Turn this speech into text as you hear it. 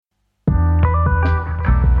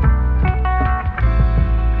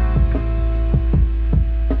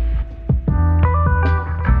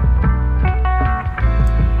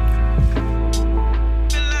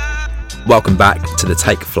Welcome back to the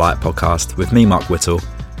Take Flight podcast with me, Mark Whittle,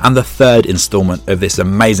 and the third instalment of this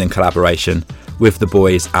amazing collaboration with the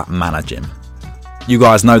boys at Manor Gym. You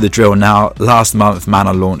guys know the drill now. Last month,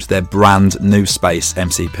 Manor launched their brand new space,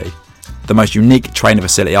 MCP. The most unique training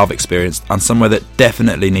facility I've experienced, and somewhere that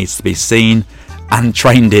definitely needs to be seen and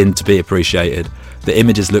trained in to be appreciated. The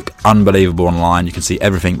images look unbelievable online. You can see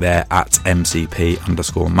everything there at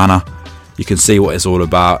MCP_Manor. You can see what it's all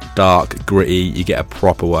about. Dark, gritty, you get a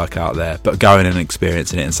proper workout there, but going and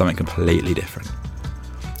experiencing it in something completely different.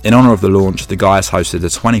 In honour of the launch, the guys hosted a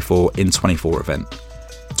 24 in 24 event.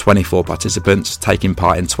 24 participants taking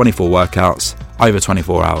part in 24 workouts over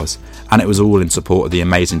 24 hours, and it was all in support of the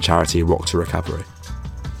amazing charity Rock to Recovery.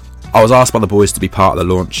 I was asked by the boys to be part of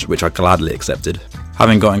the launch, which I gladly accepted.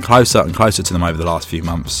 Having gotten closer and closer to them over the last few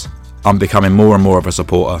months, I'm becoming more and more of a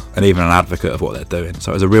supporter and even an advocate of what they're doing,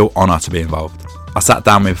 so it was a real honour to be involved. I sat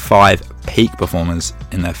down with 5 peak performers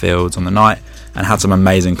in their fields on the night and had some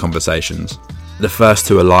amazing conversations. The first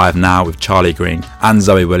 2 are live now with Charlie Green and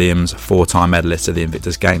Zoe Williams, 4-time medalists of the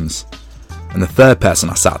Invictus Games. And the third person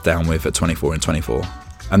I sat down with at 24 in 24,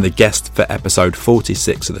 and the guest for episode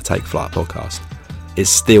 46 of the Take Flight podcast, is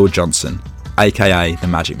Steele Johnson, aka the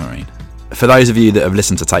Magic Marine. For those of you that have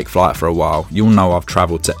listened to Take Flight for a while, you'll know I've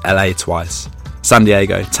travelled to LA twice, San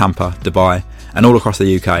Diego, Tampa, Dubai, and all across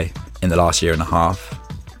the UK in the last year and a half,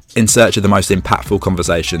 in search of the most impactful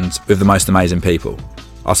conversations with the most amazing people.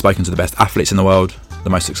 I've spoken to the best athletes in the world, the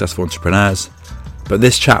most successful entrepreneurs, but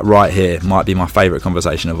this chat right here might be my favourite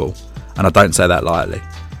conversation of all, and I don't say that lightly.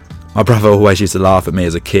 My brother always used to laugh at me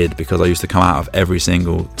as a kid because I used to come out of every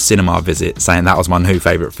single cinema visit saying that was my new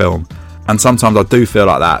favourite film. And sometimes I do feel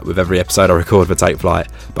like that with every episode I record for Take Flight,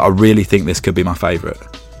 but I really think this could be my favourite.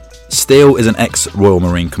 Steele is an ex-Royal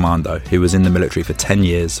Marine Commando who was in the military for 10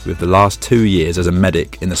 years, with the last 2 years as a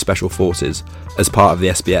medic in the Special Forces as part of the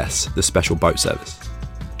SBS, the Special Boat Service.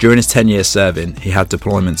 During his 10 years serving, he had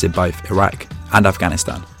deployments in both Iraq and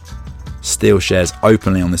Afghanistan. Steele shares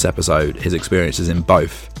openly on this episode his experiences in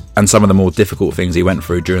both, and some of the more difficult things he went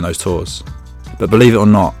through during those tours. But believe it or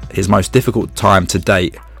not, his most difficult time to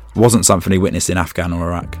date wasn't something he witnessed in Afghan or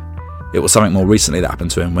Iraq. It was something more recently that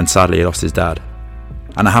happened to him when sadly he lost his dad.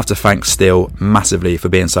 And I have to thank Steele massively for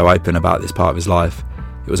being so open about this part of his life.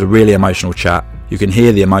 It was a really emotional chat. You can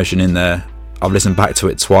hear the emotion in there. I've listened back to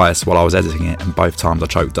it twice while I was editing it, and both times I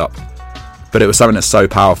choked up. But it was something that's so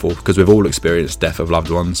powerful because we've all experienced death of loved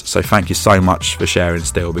ones. So thank you so much for sharing,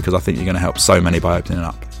 Steele, because I think you're going to help so many by opening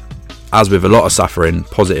up. As with a lot of suffering,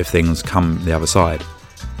 positive things come the other side.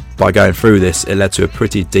 By going through this, it led to a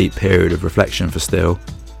pretty deep period of reflection for Steele,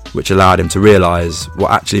 which allowed him to realise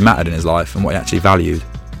what actually mattered in his life and what he actually valued.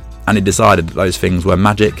 And he decided that those things were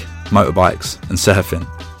magic, motorbikes and surfing.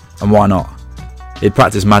 And why not? He'd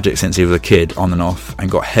practiced magic since he was a kid, on and off,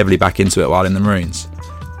 and got heavily back into it while in the Marines.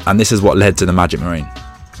 And this is what led to the Magic Marine.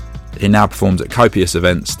 He now performs at copious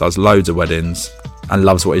events, does loads of weddings, and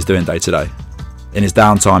loves what he's doing day to day. In his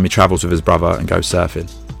downtime, he travels with his brother and goes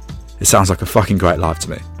surfing. It sounds like a fucking great life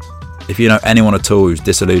to me. If you know anyone at all who's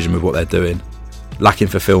disillusioned with what they're doing, lacking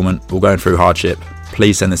fulfillment, or going through hardship,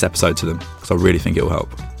 please send this episode to them, because I really think it will help.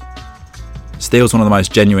 Steele's one of the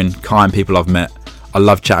most genuine, kind people I've met. I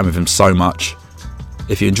love chatting with him so much.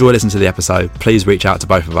 If you enjoy listening to the episode, please reach out to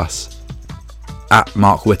both of us, at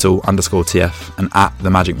 @MarkWhittle_TF and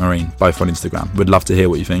 @TheMagicMarine, both on Instagram. We'd love to hear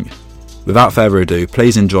what you think. Without further ado,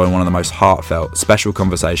 please enjoy one of the most heartfelt, special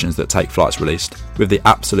conversations that Take Flight's released with the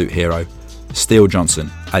absolute hero, Steele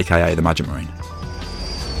Johnson, aka the Magic Marine.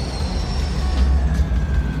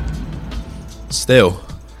 Steele,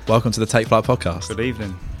 welcome to the Take Flight podcast. Good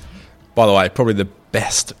evening. By the way, probably the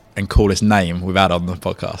best and coolest name we've had on the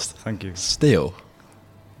podcast. Thank you. Steele.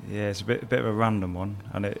 Yeah, it's a bit of a random one,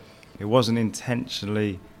 and it wasn't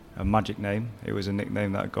intentionally a magic name. It was a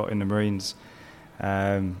nickname that I got in the Marines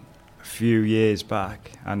a few years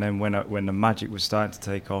back, and then when the magic was starting to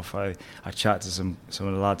take off, I chatted to some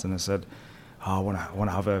of the lads, and I said, I want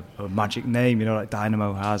to have a magic name, you know, like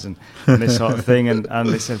Dynamo has, and this sort of thing, and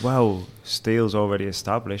they said, well, Steele's already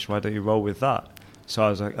established, why don't you roll with that? So I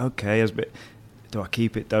was like, okay, do I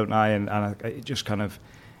keep it, don't I? And it just kind of,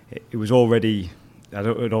 it was already, it had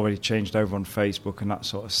already changed over on Facebook and that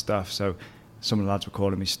sort of stuff, so some of the lads were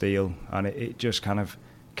calling me Steele, and it just kind of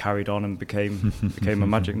carried on and became a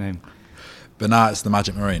magic name. But now it's the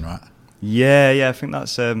Magic Marine, right? Yeah, I think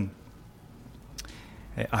that's...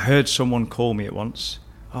 I heard someone call me at once,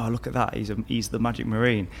 oh, look at that, he's the Magic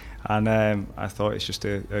Marine. And I thought it's just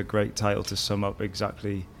a great title to sum up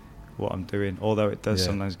exactly what I'm doing, although it does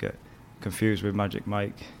sometimes get confused with Magic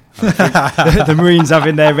Mike. The Marines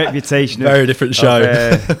having their reputation. Very different show.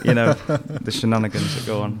 You know, the shenanigans that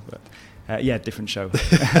go on. But Yeah, different show.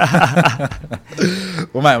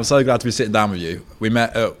 Well, mate, I'm so glad to be sitting down with you. We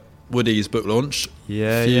met at Woody's book launch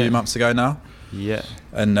a few months ago now. Yeah.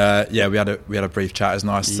 And we had a brief chat. It was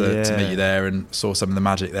nice to meet you there and saw some of the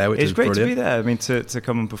magic there, which is brilliant. It's great to be there. I mean, to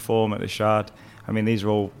come and perform at the Shard. I mean, these are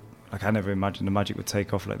all, like, I never imagined the magic would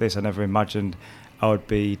take off like this. I never imagined I would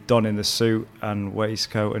be donning the suit and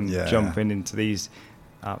waistcoat and jumping into these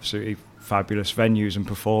absolutely fabulous venues and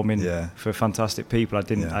performing for fantastic people.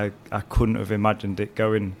 I couldn't have imagined it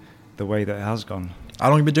going the way that it has gone. How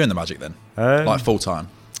long have you been doing the magic then? Like full time?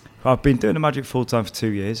 I've been doing the magic full time for 2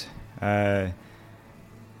 years.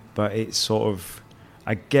 But it's sort of,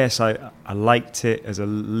 I guess I liked it as a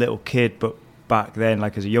little kid, but back then,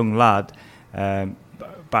 like as a young lad,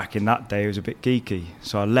 back in that day, it was a bit geeky.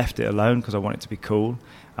 So I left it alone because I wanted it to be cool.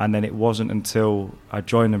 And then it wasn't until I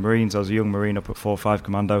joined the Marines, I was a young Marine up at 4-5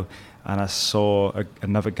 Commando, and I saw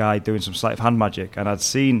another guy doing some sleight of hand magic. And I'd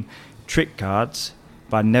seen trick cards,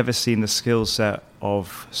 but I'd never seen the skill set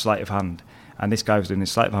of sleight of hand. And this guy was doing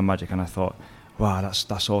this sleight of hand magic, and I thought, wow,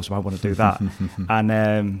 that's awesome, I want to do that.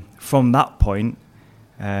 And from that point,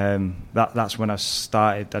 that's when I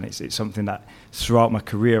started, and it's something that throughout my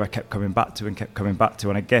career I kept coming back to,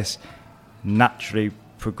 and I guess naturally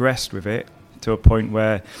progressed with it to a point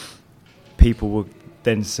where people were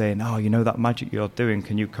then saying, oh, you know that magic you're doing,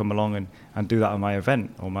 can you come along and do that at my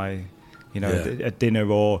event or my, a dinner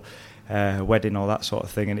or a wedding or that sort of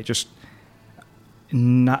thing. And it just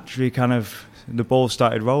naturally kind of, the ball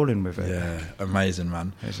started rolling with it. Yeah, amazing,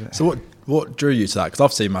 man. So what drew you to that? Because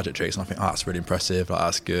I've seen magic tricks and I think, that's really impressive, like,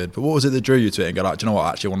 that's good. But what was it that drew you to it and go, like, do you know what, I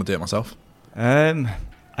actually want to do it myself?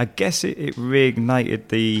 I guess it reignited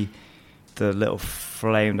the little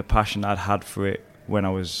flame, the passion I'd had for it when I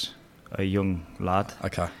was a young lad.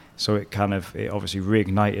 Okay. So it obviously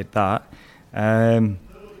reignited that. And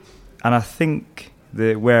I think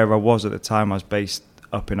where I was at the time, I was based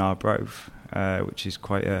up in Arbroath, which is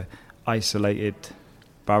quite a isolated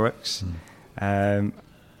barracks. And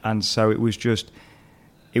so it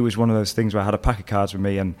was one of those things where I had a pack of cards with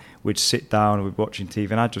me and we'd sit down and we'd be watching TV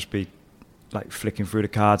and I'd just be like flicking through the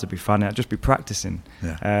cards, I'd be fanning, I'd just be practicing.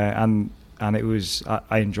 And it was,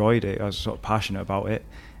 I enjoyed it, I was sort of passionate about it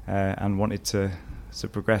and wanted to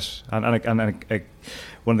progress. And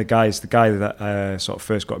one of the guy that sort of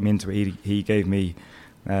first got me into it, he gave me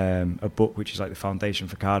a book which is like the foundation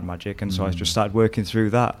for card magic, and so I just started working through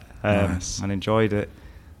that and enjoyed it.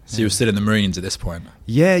 So you were still in the Marines at this point?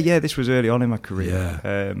 Yeah, this was early on in my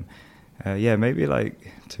career. Maybe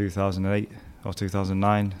like 2008 or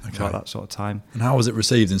 2009, about that sort of time. And how was it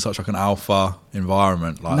received in such like an alpha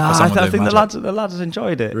environment? Like, I think the lads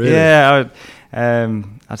enjoyed it. Really? Yeah,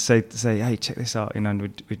 I'd say, hey, check this out, and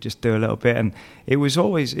we'd just do a little bit, and it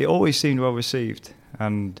always seemed well received,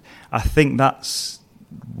 and I think that's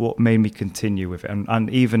what made me continue with it, and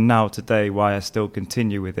even now today, why I still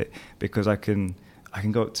continue with it, because I can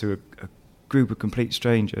go up to a group of complete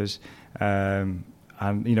strangers, and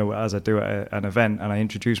as I do at an event, and I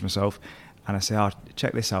introduce myself, and I say, oh,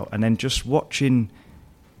 check this out, and then just watching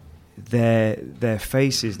their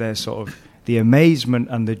faces, their sort of the amazement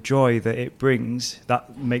and the joy that it brings,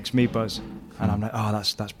 that makes me buzz, and I'm like, oh,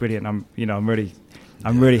 that's brilliant. I'm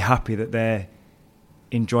really happy that they're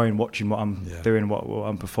enjoying watching what I'm doing, what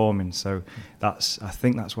I'm performing. So I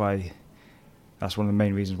think that's why. That's one of the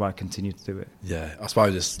main reasons why I continue to do it. Yeah, I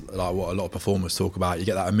suppose it's like what a lot of performers talk about. You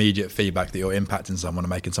get that immediate feedback that you're impacting someone and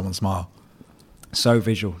making someone smile. So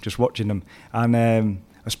visual, just watching them. And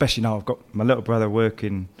especially now I've got my little brother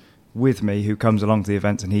working with me who comes along to the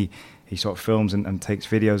events, and he sort of films and takes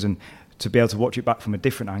videos, and to be able to watch it back from a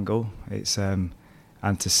different angle, it's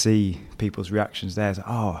and to see people's reactions there, it's like,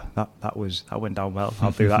 oh, that went down well. I'll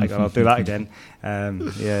do that again.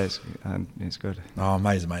 It's good. Oh,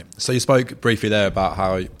 amazing, mate. So you spoke briefly there about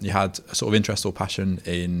how you had a sort of interest or passion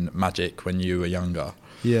in magic when you were younger.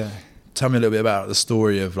 Yeah. Tell me a little bit about the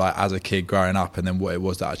story of like as a kid growing up, and then what it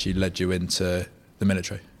was that actually led you into the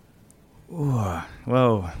military. Ooh,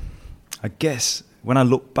 well, I guess when I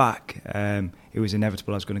look back, it was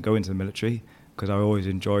inevitable I was going to go into the military because I always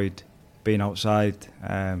enjoyed being outside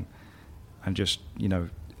and just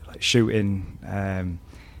like shooting and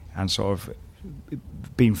sort of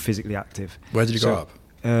being physically active. Where did you grow up?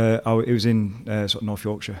 It was in sort of North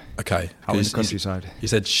Yorkshire. Okay, out in the countryside. You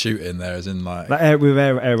said shooting there, as in like with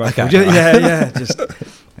air rifle. Okay. Just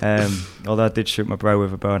although I did shoot my bro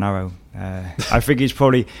with a bow and arrow. I think he's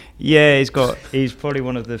probably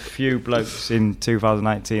one of the few blokes in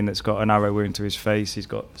 2019 that's got an arrow wound to his face. He's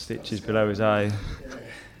got stitches below his eye.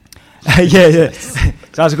 So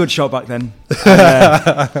that was a good shot back then.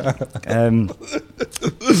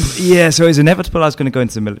 So it was inevitable I was going to go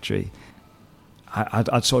into the military,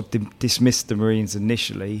 I'd sort of dismissed the Marines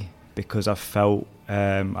initially because I felt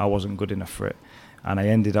I wasn't good enough for it. And I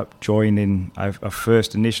ended up joining, I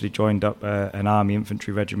first initially joined up an Army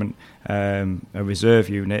Infantry Regiment, a reserve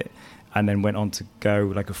unit, and then went on to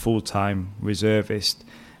go like a full-time reservist.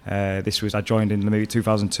 I joined in maybe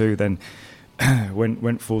 2002, then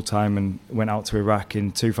went full-time and went out to Iraq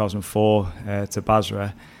in 2004 to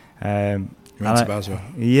Basra. You went to Basra?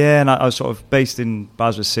 Yeah, and I was sort of based in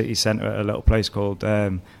Basra city centre at a little place called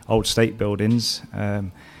Old State Buildings.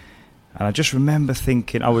 And I just remember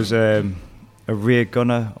thinking, I was a rear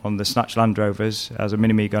gunner on the Snatch Land Rovers as a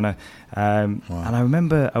mini-me gunner. Wow. And I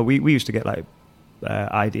remember we used to get like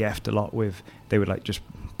IDF'd a lot with, they would like just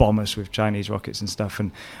bomb us with Chinese rockets and stuff.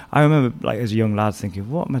 And I remember like as a young lad thinking,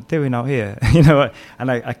 what am I doing out here? You know,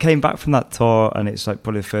 and I came back from that tour, and it's like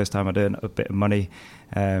probably the first time I'd earned a bit of money.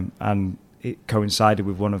 And it coincided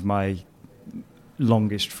with one of my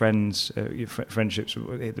longest friendships.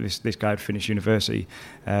 This guy had finished university,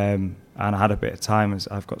 and I had a bit of time, and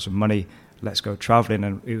I've got some money, let's go travelling.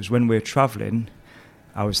 And it was when we were travelling,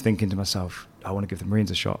 I was thinking to myself, I want to give the Marines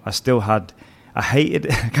a shot. I kind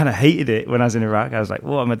of hated it when I was in Iraq. I was like,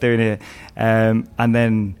 what am I doing here? And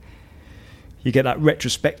then you get that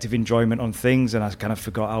retrospective enjoyment on things, and I kind of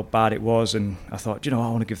forgot how bad it was, and I thought, I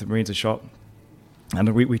want to give the Marines a shot. And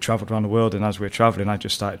we travelled around the world, and as we were travelling, I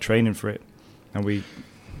just started training for it. And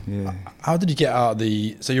How did you get out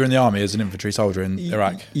of so you're in the army as an infantry soldier in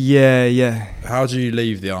Iraq? Yeah. How did you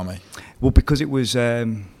leave the army? Well, because it was,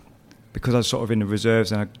 because I was sort of in the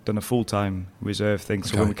reserves, and I'd done a full-time reserve thing.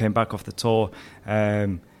 So when we came back off the tour, I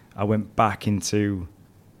went back into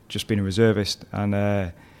just being a reservist.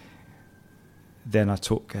 And then I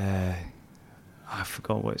took, I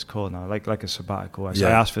forgot what it's called now, like a sabbatical. I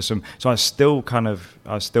asked for some, so I was still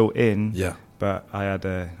in. Yeah. But I had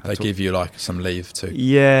they give you like some leave too.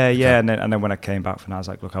 Yeah, and then when I came back from that, I was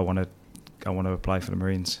like, look, I want to apply for the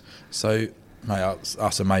Marines. So, mate,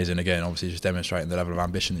 that's amazing. Again, obviously, just demonstrating the level of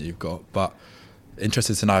ambition that you've got. But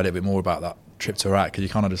interested to know a little bit more about that trip to Iraq, because you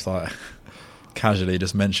kind of just like casually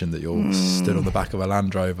just mentioned that you're stood on the back of a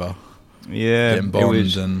Land Rover. Yeah, getting bombed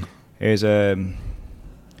it was. I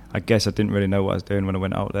guess I didn't really know what I was doing when I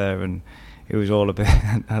went out there, and it was all a bit.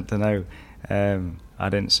 I don't know. I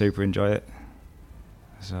didn't super enjoy it.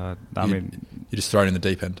 So you're just thrown in the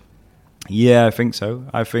deep end. Yeah, I think so.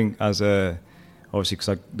 I think obviously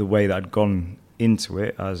because the way that I'd gone into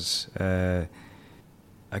it as I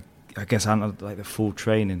guess I had like the full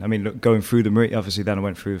training. I mean, look, going through the Marines, obviously then I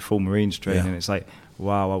went through the full Marines training. Yeah. It's like,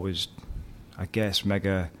 wow, I was, I guess,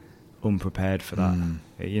 mega unprepared for that.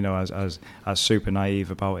 I was super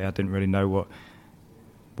naive about it. I didn't really know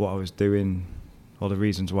what I was doing or the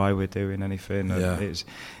reasons why we're doing anything.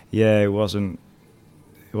 Yeah. It wasn't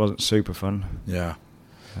super fun. Yeah.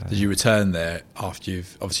 Did you return there after you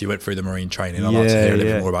went through the Marine training? I'd like to hear a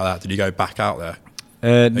little bit more about that. Did you go back out there?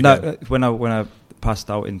 No, when I passed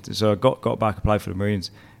out so I got back, applied for the Marines,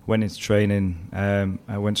 went into training.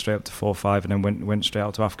 I went straight up to 4-5, and then went straight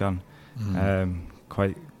out to Afghan.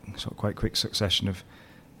 Quite quick succession of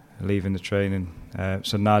leaving the training.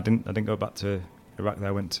 So no, I didn't go back to Iraq. There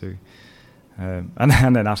I went to,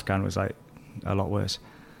 and then Afghan was like a lot worse.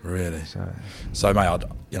 Really? So mate,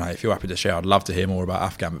 if you're happy to share, I'd love to hear more about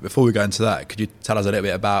Afghan. But before we go into that, could you tell us a little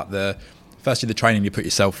bit about firstly the training you put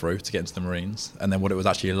yourself through to get into the Marines, and then what it was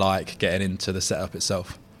actually like getting into the setup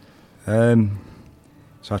itself? So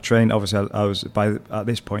I trained. Obviously, I was at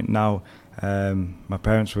this point now. My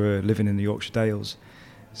parents were living in the Yorkshire Dales,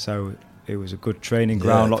 so it was a good training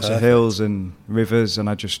ground, lots of hills and rivers, and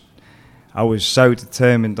I was so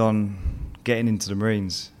determined on getting into the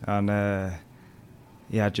Marines, and I'd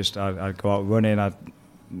go out running, I'd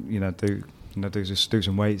do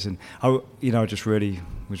some weights, and I just really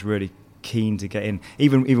was really keen to get in.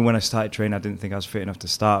 Even when I started training, I didn't think I was fit enough to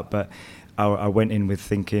start, but I went in with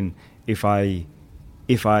thinking if I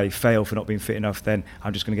fail for not being fit enough, then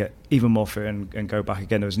I'm just going to get even more fit and go back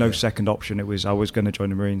again. There was no second option. I was going to join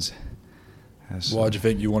the Marines. Why do you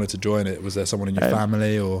think you wanted to join it? Was there someone in your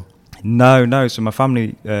family or? No. So my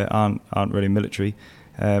family aren't really military.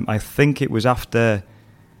 I think it was after.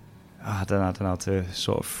 I don't know how to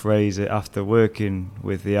sort of phrase it. After working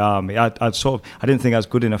with the army, I didn't think I was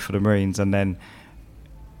good enough for the Marines, and then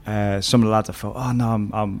some of the lads I felt, oh no,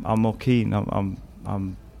 I'm more keen. I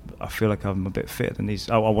feel like I'm a bit fitter than these.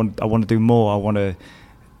 I want to do more. I want to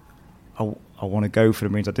go for the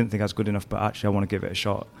Marines. I didn't think I was good enough, but actually I want to give it a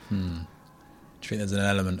shot. Do you think there's an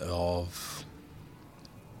element of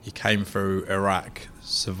you came through Iraq,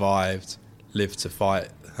 survived, lived to fight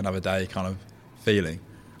another day kind of feeling?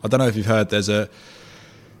 I don't know if you've heard, there's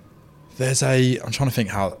I'm trying to think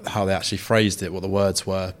how they actually phrased it, what the words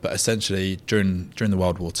were, but essentially during the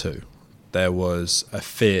World War II, there was a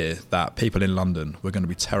fear that people in London were going to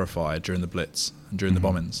be terrified during the Blitz and during the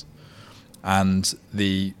bombings. And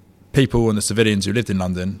the people and the civilians who lived in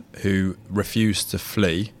London who refused to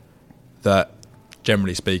flee, that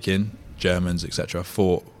generally speaking, Germans, etc.,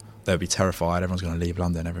 thought they'd be terrified, everyone's going to leave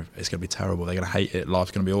London, it's going to be terrible, they're going to hate it,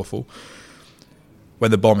 life's going to be awful.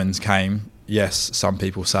 When the bombings came, yes, some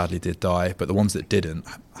people sadly did die, but the ones that didn't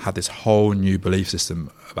had this whole new belief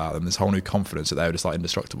system about them, this whole new confidence that they were just like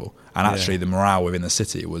indestructible. And actually the morale within the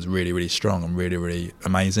city was really, really strong and really, really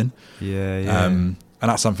amazing. And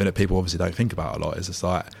that's something that people obviously don't think about a lot. It's just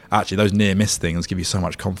like, actually, those near-miss things give you so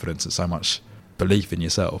much confidence and so much belief in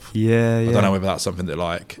yourself. I don't know whether that's something that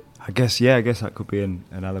like... I guess that could be an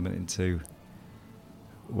element into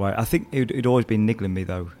why. I think it'd always been niggling me,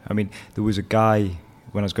 though. I mean, there was a guy,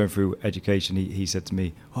 when I was going through education, he said to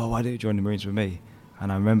me, "Oh, why don't you join the Marines with me?"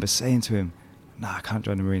 And I remember saying to him, "Nah, I can't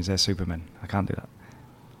join the Marines, they're supermen. I can't do that."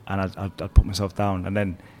 And I'd put myself down. And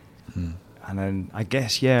then I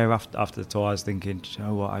guess, after the tour, I was thinking, "Do you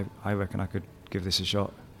know what, I reckon I could give this a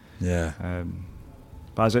shot."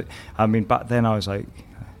 But back then I was like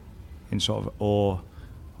in sort of awe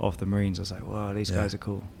of the Marines. I was like, "Wow, these guys are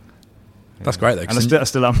cool." That's great though. And I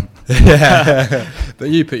still am. But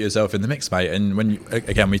you put yourself in the mix, mate. And when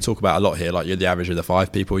we talk about a lot here, like you're the average of the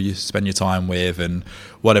 5 people you spend your time with and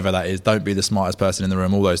whatever that is. Don't be the smartest person in the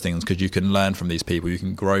room, all those things, because you can learn from these people. You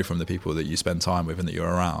can grow from the people that you spend time with and that you're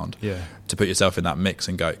around. To put yourself in that mix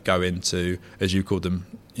and go into, as you called them,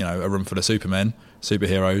 a room full of supermen,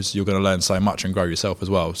 superheroes, you're going to learn so much and grow yourself as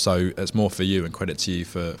well. So it's more for you, and credit to you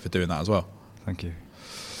for doing that as well. Thank you.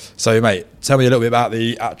 So, mate, tell me a little bit about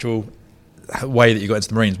the actual way that you got into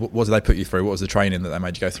the Marines. What did they put you through? What was the training that they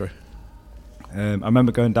made you go through? I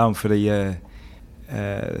remember going down for the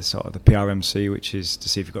sort of the PRMC, which is to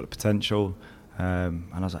see if you've got the potential. And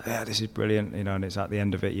I was like, "Yeah, this is brilliant," and it's at the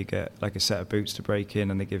end of it you get like a set of boots to break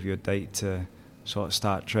in, and they give you a date to sort of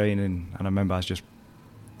start training. And I remember I was just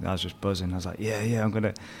buzzing. I was like, yeah, I'm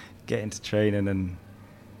gonna get into training. And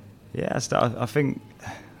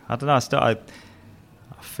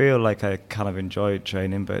I feel like I kind of enjoyed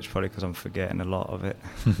training, but it's probably because I'm forgetting a lot of it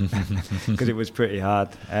because it was pretty hard.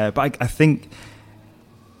 But I think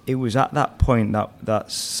it was at that point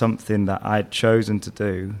that's something that I'd chosen to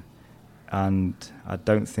do, and I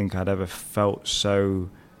don't think I'd ever felt so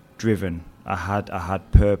driven. I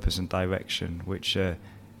had purpose and direction, which are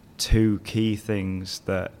 2 key things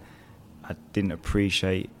that I didn't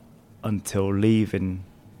appreciate until leaving.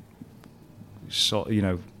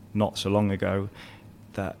 Not so long ago.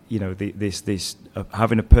 That this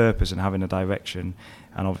having a purpose and having a direction,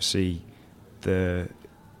 and obviously the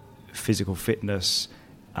physical fitness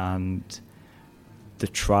and the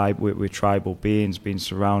tribe, we're tribal beings, being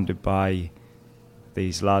surrounded by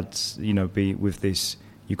these lads, with this,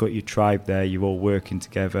 you've got your tribe there, you're all working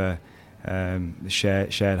together, the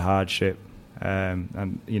shared hardship,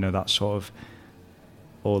 and that sort of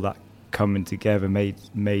all that coming together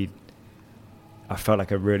made I felt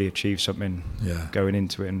like I really achieved something going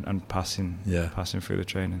into it and passing through the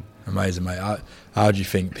training. Amazing, mate. How do you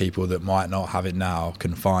think people that might not have it now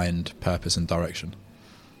can find purpose and direction?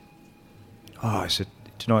 I think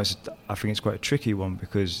it's quite a tricky one,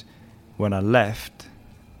 because when I left,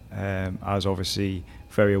 I was obviously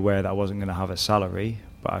very aware that I wasn't going to have a salary,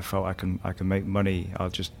 but I felt I can make money. I'll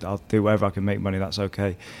do whatever I can make money. That's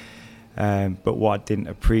okay. But what I didn't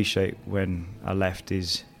appreciate when I left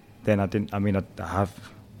is, then I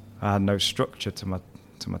had no structure to my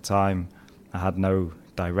time. I had no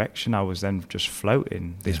direction. I was then just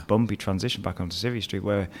floating this bumpy transition back onto Civvy Street,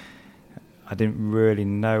 where I didn't really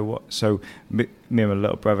know what. So me and my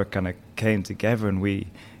little brother kind of came together, and we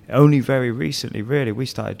only very recently, really, we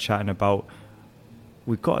started chatting about,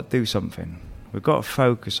 we've got to do something. We've got to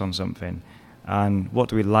focus on something. And what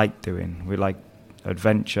do we like doing? We like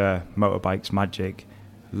adventure, motorbikes, magic.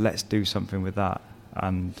 Let's do something with that.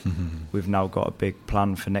 And we've now got a big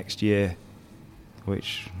plan for next year,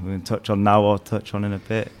 which we're going to touch on now or touch on in a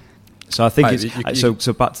bit. So I think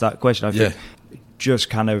so back to that question, I think just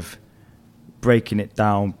kind of breaking it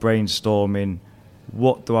down, brainstorming,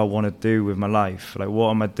 what do I want to do with my life? Like,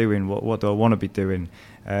 what am I doing? What do I want to be doing?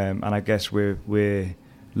 And I guess we're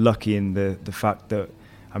lucky in the fact that,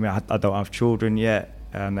 I don't have children yet,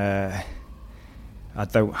 and I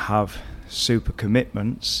don't have super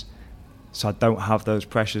commitments. So I don't have those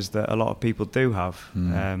pressures that a lot of people do have.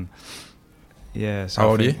 So how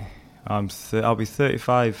old are you? I'll be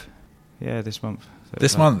 35. This month. 35.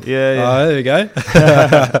 This month? Yeah. Oh, there we go.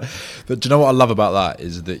 But do you know what I love about that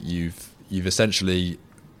is that you've essentially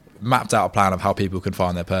mapped out a plan of how people can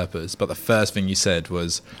find their purpose. But the first thing you said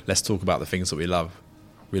was, let's talk about the things that we love.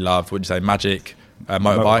 We love, what did you say, magic,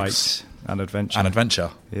 motorbikes and adventure. And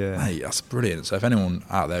adventure. Yeah. Mate, that's brilliant. So if anyone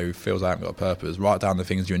out there who feels they haven't got a purpose, write down the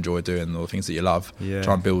things you enjoy doing or the things that you love. Yeah.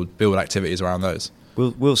 Try and build activities around those.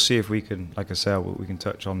 We'll see if we can, like I say, we can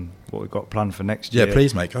touch on what we've got planned for next year. Yeah,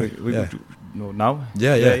 please, mate. Now?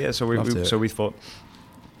 Yeah. So we thought,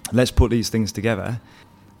 let's put these things together.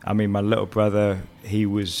 I mean, my little brother, he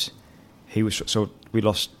was so we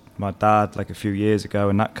lost my dad like a few years ago,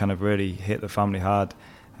 and that kind of really hit the family hard.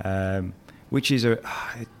 Which is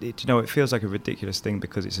it feels like a ridiculous thing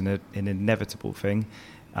because it's an inevitable thing,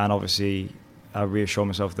 and obviously I reassure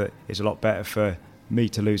myself that it's a lot better for me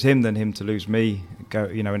to lose him than him to lose me. Go,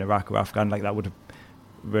 in Iraq or Afghan, like that would have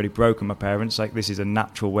really broken my parents. Like, this is a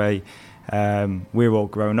natural way. We're all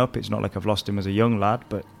grown up. It's not like I've lost him as a young lad,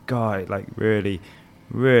 but God, like really,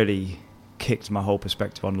 really kicked my whole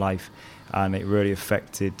perspective on life, and it really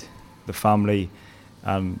affected the family.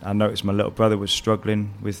 And I noticed my little brother was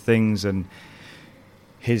struggling with things, and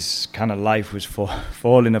his kind of life was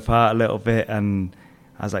falling apart a little bit. And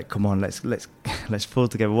I was like, "Come on, let's pull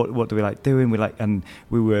together. What do we like doing? And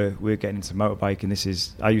we were getting into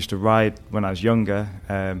motorbiking. I used to ride when I was younger,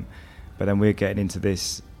 but then we're getting into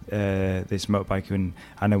this motorbiking,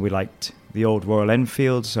 and then we liked the old Royal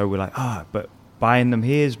Enfield. So we're like, but buying them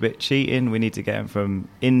here is a bit cheating. We need to get them from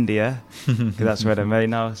India because that's where they're made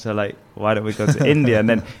now. So like, why don't we go to India? And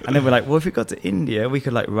then we're like, well, if we got to India, we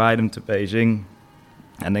could like ride them to Beijing,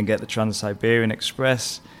 and then get the Trans-Siberian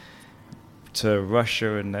Express to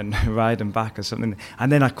Russia, and then ride them back or something.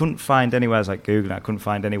 And then I couldn't find anywhere. I was like Googling, I couldn't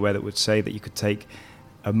find anywhere that would say that you could take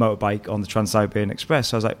a motorbike on the Trans-Siberian Express.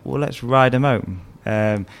 So I was like, well, let's ride them out.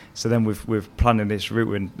 So then we're planning this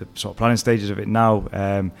route, and the sort of planning stages of it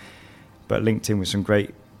now. But linked in with some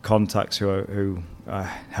great contacts who are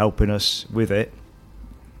helping us with it.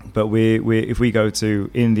 But we if we go to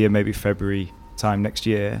India maybe February time next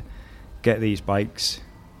year, get these bikes,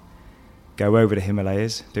 go over the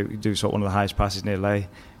Himalayas, do sort of one of the highest passes near Leh,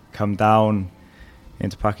 come down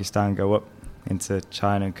into Pakistan, go up into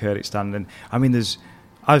China and Kyrgyzstan. And I mean,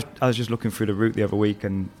 I was just looking through the route the other week,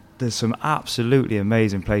 and there's some absolutely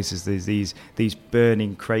amazing places. There's these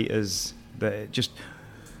burning craters that just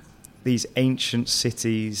these ancient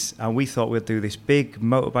cities, and we thought we'd do this big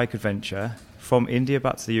motorbike adventure from India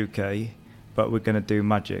back to the UK, but we're going to do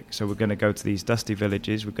magic. So we're going to go to these dusty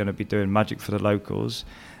villages, we're going to be doing magic for the locals,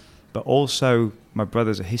 but also my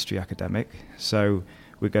brother's a history academic, so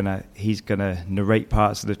he's going to narrate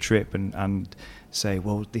parts of the trip and say,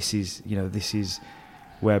 well, this is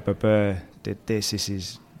where Babur did this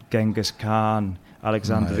is Genghis Khan,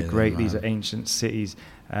 Alexander the Great, these are ancient cities.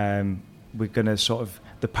 We're going to sort of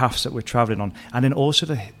the paths that we're travelling on, and then also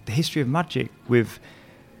the history of magic with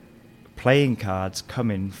playing cards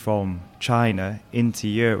coming from China into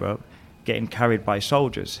Europe, getting carried by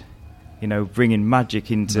soldiers, bringing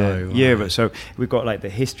magic into Europe. So we've got like the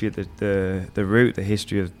history of the route, the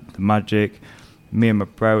history of the magic. Me and my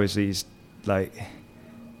bro as these like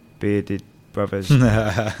bearded brothers,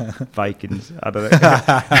 Vikings. I don't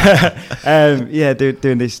know.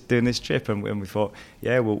 doing this trip, and we thought,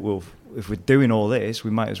 we'll if we're doing all this,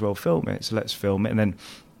 we might as well film it. So let's film it, and then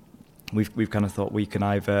we've kind of thought we can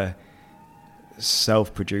either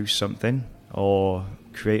self-produce something or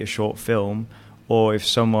create a short film, or if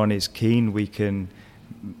someone is keen, we can,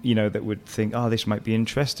 that would think, this might be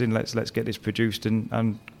interesting. Let's get this produced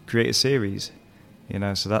and create a series.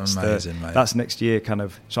 So that's amazing, mate. That's next year kind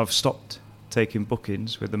of. So I've stopped taking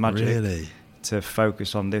bookings with the magic to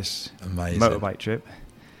focus on this motorbike trip.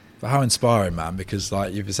 But how inspiring, man, because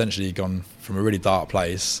like you've essentially gone from a really dark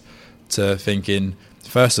place to thinking,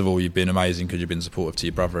 first of all, you've been amazing because you've been supportive to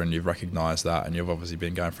your brother and you've recognised that, and you've obviously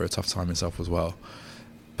been going through a tough time yourself as well.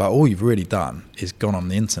 But all you've really done is gone on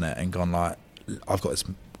the internet and gone like, I've got this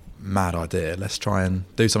mad idea, let's try and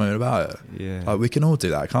do something about it. Yeah. Like, we can all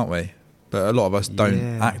do that, can't we? But a lot of us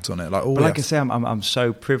don't act on it. Like I say, I'm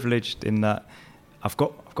so privileged in that I've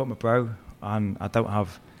got my bro, and I don't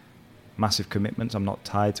have massive commitments. I'm not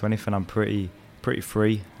tied to anything. I'm pretty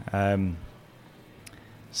free.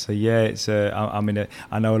 So yeah, it's I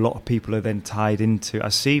know a lot of people are then tied into. I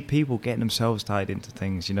see people getting themselves tied into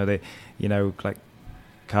things. They, like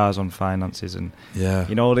cars on finances and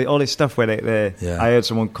all this stuff where they. I heard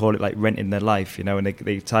someone call it like renting their life. And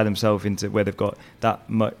they tie themselves into where they've got that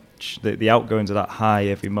much. The outgoings are that high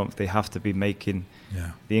every month. They have to be making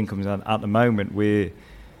the incomes. And at the moment, we're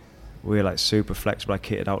we were like super flexible. I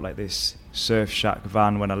kitted out like this surf shack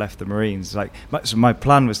van when I left the Marines. Like, so my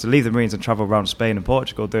plan was to leave the Marines and travel around Spain and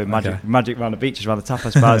Portugal doing magic around the beaches, around the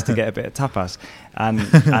tapas bars to get a bit of tapas. And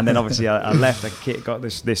then obviously I left. I got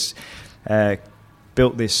this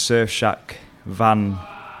built this surf shack van,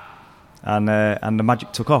 and the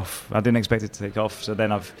magic took off. I didn't expect it to take off. So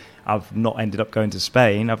then I've not ended up going to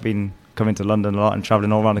Spain. I've been coming to London a lot and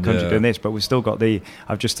traveling all around the country doing this. But we've still got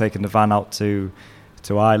I've just taken the van out to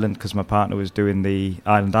Ireland because my partner was doing the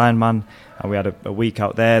Island Ironman, and we had a week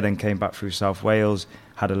out there, then came back through South Wales,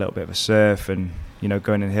 had a little bit of a surf and, you know,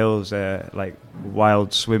 going in hills, like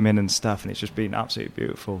wild swimming and stuff, and it's just been absolutely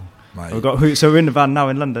beautiful. So we're in the van now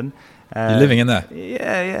in London. You're living in there?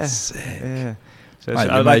 Yeah. Sick. Yeah. So, Mate,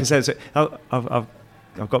 like I said,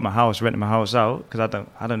 I've got my house, renting my house out because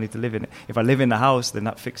I don't need to live in it. If I live in the house, then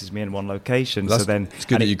that fixes me in one location. So then it's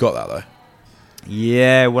good that you got that though.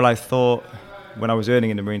 Yeah, well, I thought when I was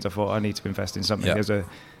earning in the Marines, I thought I need to invest in something as a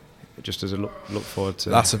look forward to.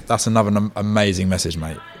 That's another amazing message,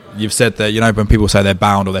 mate. You've said that, you know, when people say they're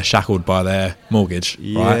bound or they're shackled by their mortgage,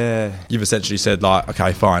 right? You've essentially said, like,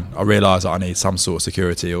 okay, fine, I realise that I need some sort of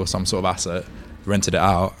security or some sort of asset, rented it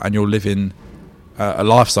out, and you're living a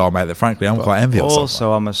lifestyle, mate, that frankly I'm quite envious of.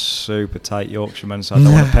 Also, I'm a super tight Yorkshireman, so I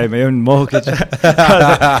don't want to pay my own mortgage.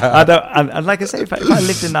 I don't, and like I say, if I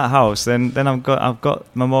lived in that house, then I've got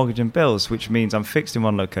my mortgage and bills, which means I'm fixed in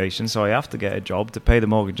one location, so I have to get a job to pay the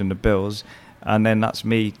mortgage and the bills, and then that's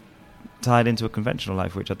me tied into a conventional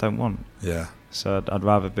life, which I don't want. Yeah. So I'd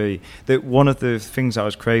rather be. One of the things I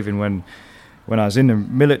was craving when I was in the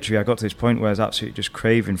military, I got to this point where I was absolutely just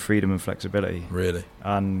craving freedom and flexibility. Really?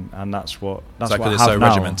 And that's what I have it's so now.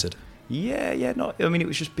 Regimented? Yeah. I mean, it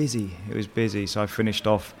was just busy. It was busy. So I finished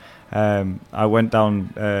off. I went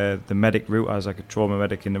down the medic route. I was like a trauma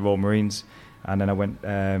medic in the Royal Marines. And then I went,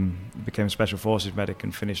 became a Special Forces medic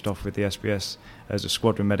and finished off with the SBS as a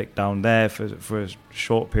squadron medic down there for a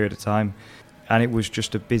short period of time. And it was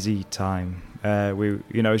just a busy time. It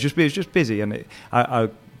was just busy. And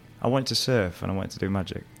I wanted to surf and I wanted to do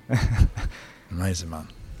magic. Amazing, man.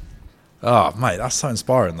 Oh, mate, that's so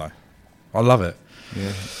inspiring, though. I love it.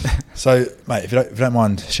 Yeah. So, mate, if you don't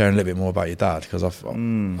mind sharing a little bit more about your dad, because I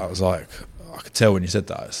was like, I could tell when you said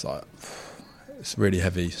that. It's like, it's really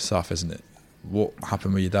heavy stuff, isn't it? What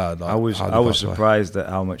happened with your dad? Like, I was surprised at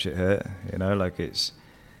how much it hurt. You know, like it's,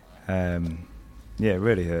 it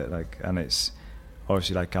really hurt. Like, and it's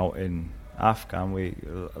obviously like out in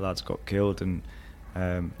Afghan, lads got killed, and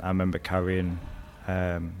I remember carrying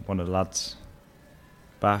one of the lads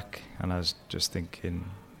back, and I was just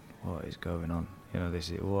thinking, what is going on? You know,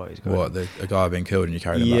 what is going on? What, a guy being killed and you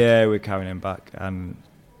carried him back? Yeah, we're carrying him back, and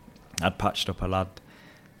I'd patched up a lad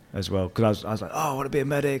as well, because I was like, oh, I want to be a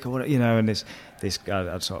medic, and this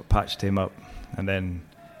guy, I'd sort of patched him up and then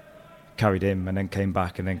carried him, and then came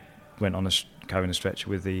back and then went on carrying a stretcher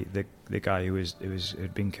with the guy who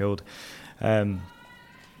had been killed. That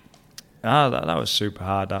was super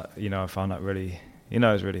hard. I found that really,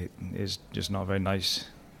 it's just not a very nice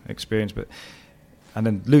experience. And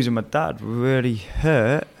then losing my dad really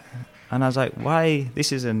hurt. And I was like, why?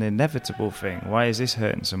 This is an inevitable thing. Why is this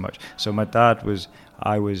hurting so much? So my dad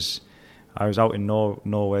I was out in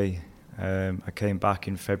Norway. I came back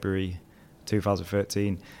in February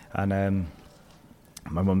 2013, and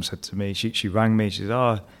my mum said to me, she rang me. She said,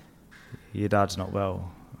 "Oh, your dad's not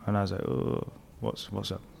well." And I was like, "Oh, what's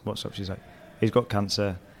up? What's up?" She's like, "He's got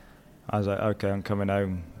cancer." I was like, "Okay, I'm coming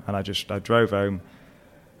home." And I drove home.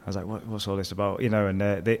 I was like, "What's all this about?" And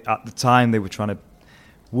they at the time they were trying to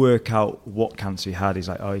work out what cancer he had. He's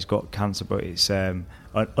like, "Oh, he's got cancer, but it's an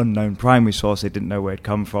unknown primary source. They didn't know where it'd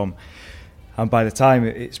come from." And by the time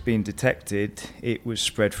it's been detected, it was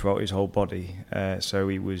spread throughout his whole body. So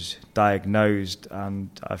he was diagnosed, and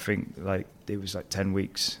I think it was 10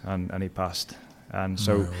 weeks, and he passed. And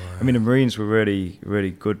so, I mean, the Marines were really,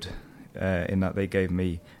 really good in that they gave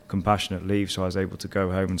me compassionate leave, so I was able to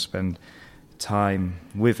go home and spend time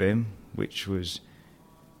with him, which was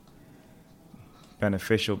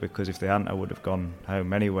beneficial, because if they hadn't, I would have gone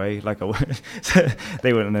home anyway. They wouldn't,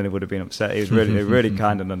 and then they would have been upset. He was really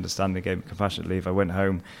kind and understanding. Gave me compassionate leave. I went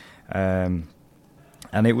home, and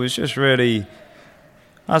it was just really.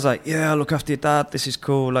 I was like, "Yeah, I'll look after your dad. This is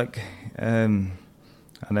cool."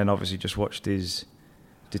 And then obviously just watched his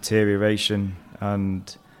deterioration.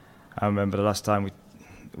 And I remember the last time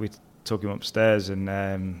we took him upstairs,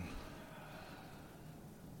 and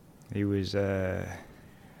he was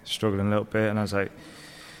struggling a little bit, and I was like,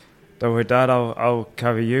 "Don't worry, Dad, I'll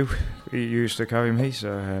carry you." He used to carry me,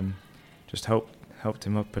 so just helped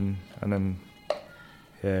him up, and then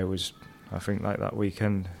it was, I think, like that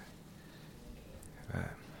weekend,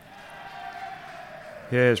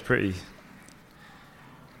 Yeah, it's pretty.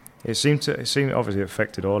 It seemed obviously it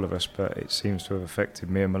affected all of us, but it seems to have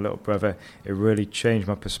affected me and my little brother. It really changed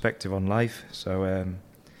my perspective on life. So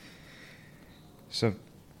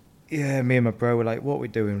yeah, me and my bro were like, "What are we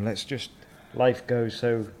doing? Let's just life goes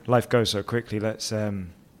so quickly. Let's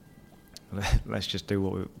just do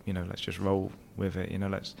what let's just roll with it.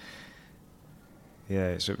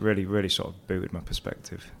 It's really sort of booted my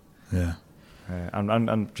perspective. Yeah,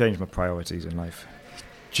 and changed my priorities in life.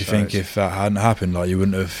 Do you think if that hadn't happened, like you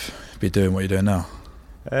wouldn't have been doing what you're doing now?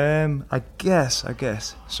 I guess.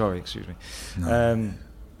 Sorry, excuse me. No.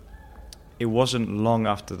 It wasn't long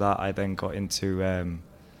after that I then got into a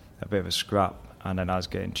bit of a scrap, and then I was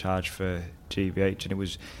getting charged for GBH, and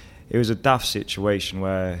it was a daft situation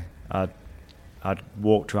where I'd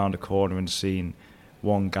walked around a corner and seen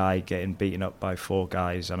one guy getting beaten up by 4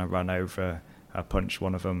 guys, and I ran over, I punched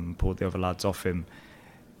one of them and pulled the other lads off him.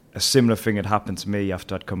 A similar thing had happened to me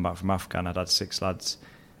after I'd come back from Africa, and I'd had 6 lads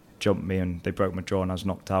jump me and they broke my jaw and I was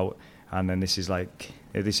knocked out. And then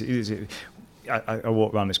I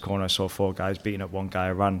walked around this corner, I saw 4 guys beating up one guy,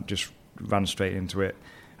 I ran straight into it,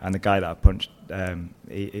 and the guy that I punched,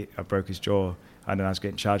 I broke his jaw, and then I was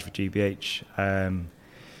getting charged for GBH. And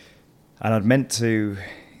I'd meant to,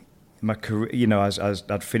 my career,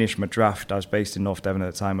 I'd finished my draft. I was based in North Devon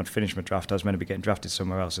at the time. I'd finished my draft. I was meant to be getting drafted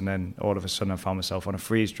somewhere else, and then all of a sudden I found myself on a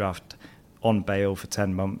freeze draft, on bail for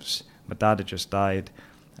 10 months. My dad had just died,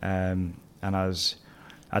 and I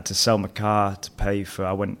had to sell my car to pay for.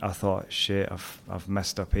 I thought, shit, I've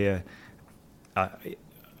messed up here.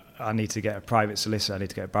 I need to get a private solicitor. I need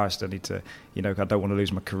to get a barrister. I need to, I don't want to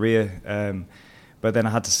lose my career. But then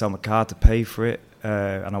I had to sell my car to pay for it.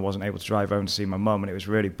 And I wasn't able to drive home to see my mum, and it was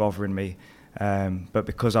really bothering me. But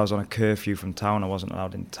because I was on a curfew from town, I wasn't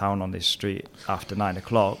allowed in town on this street after 9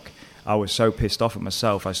 o'clock. I was so pissed off at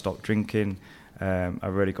myself, I stopped drinking. I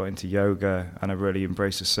really got into yoga, and I really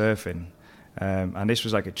embraced the surfing. And this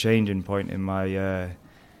was like a changing point in my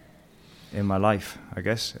life, I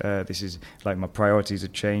guess. This is like my priorities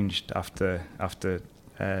had changed after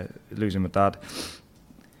losing my dad.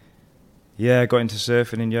 Yeah, I got into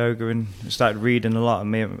surfing and yoga and started reading a lot. And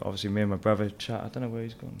me and my brother chat. I don't know where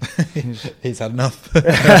he's gone. He's had enough.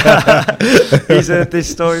 He's heard this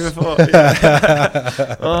story before.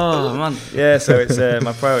 Oh man, yeah. So it's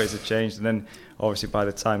my priorities have changed, and then obviously by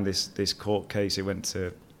the time this court case, it went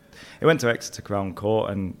to Exeter Crown Court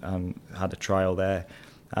and had a trial there.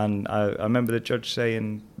 And I remember the judge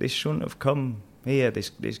saying, "This shouldn't have come here. This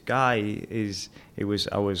guy I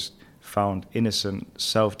was found innocent,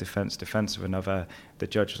 self-defense, defense of another." The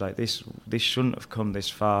judge was like, this shouldn't have come this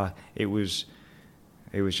far. It was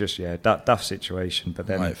just daft situation. But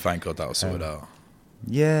then, right, thank God that was sorted out.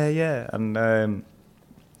 Yeah, and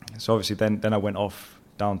so obviously then I went off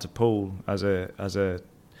down to Poole as a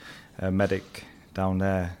medic down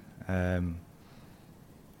there.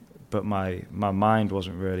 But my mind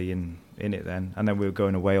wasn't really in it then. And then we were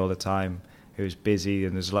going away all the time. It was busy,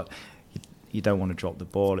 and there's a lot. You don't want to drop the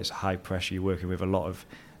ball. It's high pressure. You're working with a lot of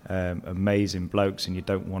amazing blokes, and you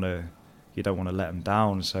don't want to let them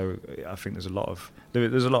down. So I think there's a lot of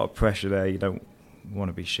pressure there. You don't want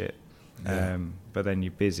to be shit. Yeah. But then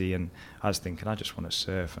you're busy, and I was thinking, I just want to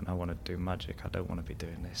surf and I want to do magic. I don't want to be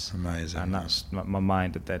doing this. Amazing. And that's my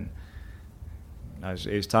mind had then.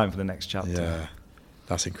 It was time for the next chapter. Yeah,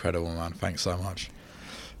 that's incredible, man. Thanks so much.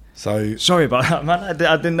 So sorry about that, man.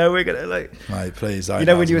 I didn't know we were gonna Mate, please.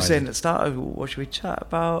 When you were saying at the start, what should we chat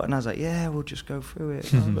about? And I was like, yeah, we'll just go through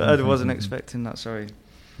it. But I wasn't expecting that. Sorry,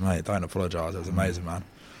 mate. Don't apologise. It was amazing, man.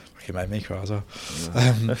 It made me cry as well.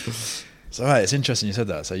 So, mate, it's interesting you said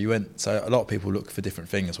that. So a lot of people look for different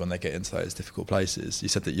things when they get into those difficult places. You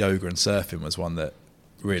said that yoga and surfing was one that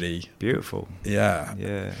really beautiful. Yeah.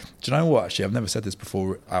 Do you know what? Actually, I've never said this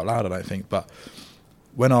before out loud, I don't think. But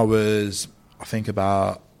when I was, I think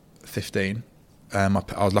about 15, I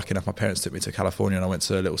was lucky enough. My parents took me to California, and I went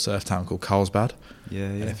to a little surf town called Carlsbad. Yeah.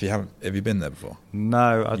 And if you haven't, have you been there before?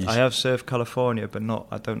 No, I have surfed California, but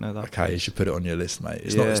I don't know that. Okay, you should put it on your list, mate.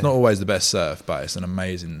 It's not always the best surf, but it's an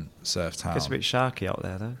amazing surf town. It's a bit sharky out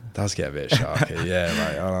there, though. It does get a bit sharky, yeah,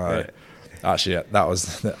 mate. I know. Yeah. Actually,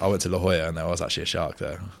 I went to La Jolla, and there was actually a shark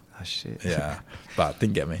there. Oh shit. Yeah, but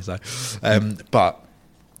didn't get me. So, but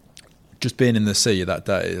just being in the sea that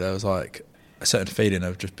day, there was like a certain feeling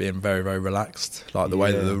of just being very, very relaxed, like the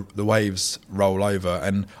way that the waves roll over.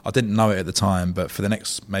 And I didn't know it at the time, but for the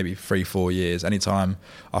next maybe 3-4 years, anytime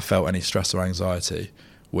I felt any stress or anxiety,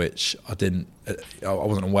 which I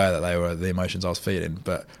wasn't aware that they were the emotions I was feeling,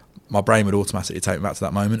 but my brain would automatically take me back to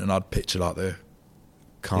that moment, and I'd picture like the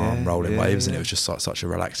calm rolling waves, and it was just such a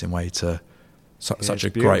relaxing way to, such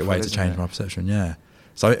a great way to change my perception. Yeah.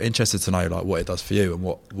 So interested to know like what it does for you and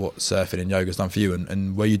what surfing and yoga's done for you,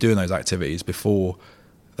 and were you doing those activities before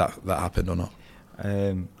that happened or not?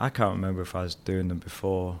 I can't remember if I was doing them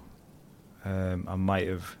before. I might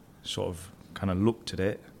have sort of kind of looked at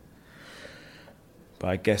it, but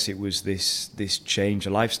I guess it was this change, a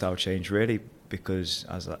lifestyle change really, because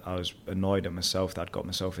as I was annoyed at myself that I'd got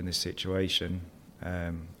myself in this situation,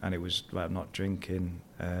 and it was like not drinking,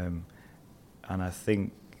 and I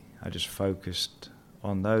think I just focused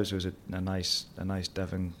on those. There was a nice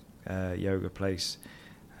Devon yoga place,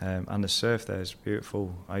 and the surf there is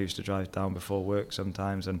beautiful. I used to drive down before work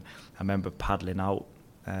sometimes, and I remember paddling out,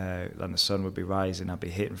 and the sun would be rising. I'd be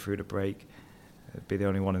hitting through the break. I'd be the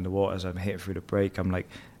only one in the water as I'm hitting through the break. I'm like,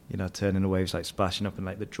 turning the waves, like splashing up, and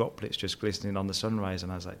like the droplets just glistening on the sunrise.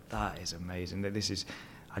 And I was like, that is amazing.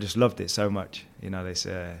 I just loved it so much. This,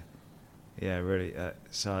 really.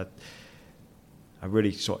 So I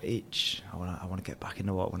really sort of itch. I want to get back in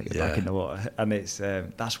the water. Back in the water. And it's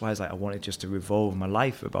that's why I wanted just to revolve my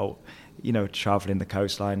life about, travelling the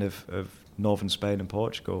coastline of northern Spain and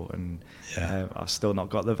Portugal, and I've still not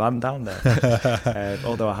got the van down there.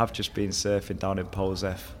 Although I have just been surfing down in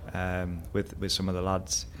Polzeath with some of the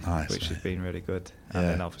lads, which has been really good. And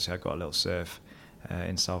then obviously I got a little surf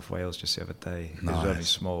in South Wales just the other day. It was only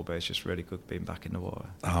small, but it's just really good being back in the water.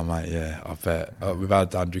 Oh mate, yeah, I bet. We've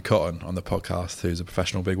had Andrew Cotton on the podcast, who's a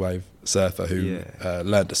professional big wave surfer who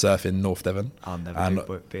learnt to surf in North Devon. I'll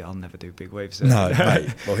never do big wave surfing. No,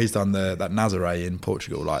 mate. Well, he's done that Nazaré in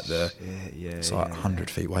Portugal, like it's like 100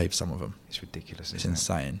 feet waves. Some of them. It's ridiculous. It's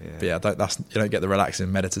insane. Yeah. But you don't get the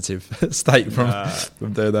relaxing meditative state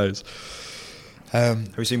from doing those.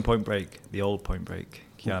 Have you seen Point Break? The old Point Break.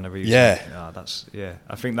 Keanu Reeves.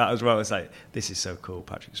 I think that as well. It's like, this is so cool.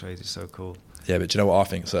 Patrick Swayze is so cool. Yeah, but do you know what I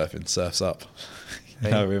think? Surfing Surfs Up.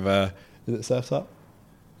 With is it Surfs Up?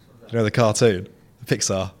 Do you know the cartoon, the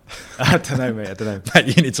Pixar? I don't know, mate. I don't know.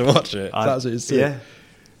 Mate, you need to watch it. It's absolutely sick. Yeah,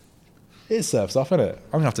 it's Surfs Up, isn't it?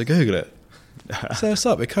 I'm gonna have to Google it. Surfs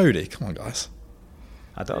Up with Cody. Come on, guys.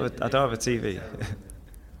 I don't have a TV.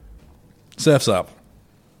 Surfs Up.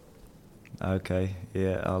 Okay,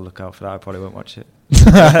 yeah, I'll look out for that. I probably won't watch it.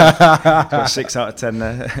 Got 6 out of 10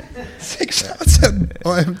 there. 6 out of 10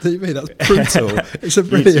 on IMDb. That's brutal. It's a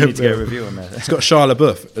brilliant. You need to get a review on that. It's got Shia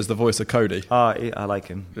LaBeouf as the voice of Cody. I like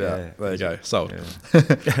him. Yeah, there you go. Sold.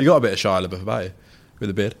 Yeah. You got a bit of Shia LaBeouf about you with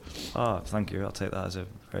a beard. Oh, thank you. I'll take that as a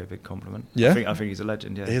very big compliment. Yeah, I think he's a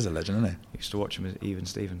legend. Yeah, he is a legend, isn't he? I used to watch him as Even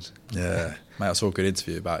Stevens. Yeah, mate, I saw a good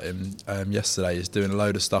interview about him yesterday. He's doing a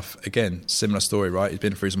load of stuff again. Similar story, right? He's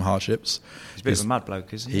been through some hardships. He's a bit of a mad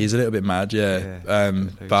bloke, isn't he? He's a little bit mad,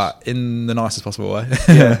 but in the nicest possible way.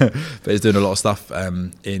 Yeah. But he's doing a lot of stuff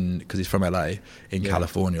because he's from LA in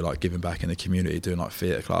California, like giving back in the community, doing like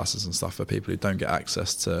theatre classes and stuff for people who don't get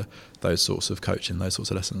access to those sorts of coaching, those sorts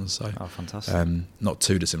of lessons. So, fantastic. Not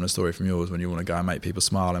too dissimilar story from yours when you want to go and make people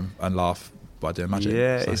smile and laugh by doing magic.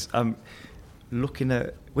 Yeah, so. it's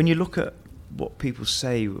when you look at what people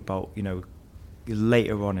say about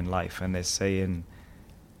later on in life, and they're saying,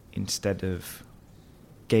 instead of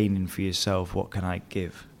gaining for yourself, what can I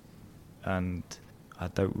give? And I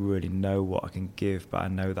don't really know what I can give, but I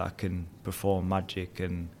know that I can perform magic,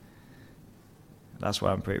 and that's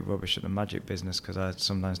why I'm pretty rubbish at the magic business, because I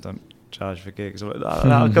sometimes don't charge for gigs. I'm like,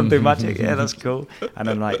 I'll come do magic, yeah, that's cool. And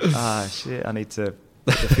I'm like, shit, I need to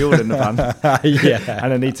put the fuel in the van.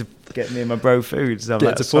 And I need to get me and my bro food. So I'm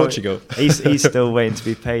get to Portugal. He's still waiting to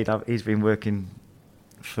be paid. He's been working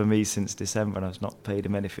for me since December, and I've not paid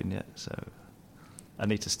him anything yet. So I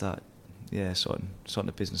need to start, sorting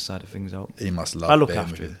the business side of things out. He must love. I look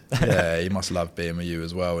after him. Yeah, he must love being with you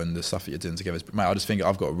as well, and the stuff that you're doing together. Mate, I just think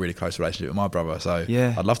I've got a really close relationship with my brother, so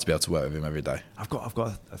I'd love to be able to work with him every day. I've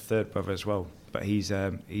got a third brother as well, but he's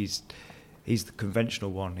the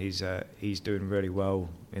conventional one. He's doing really well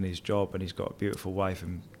in his job, and he's got a beautiful wife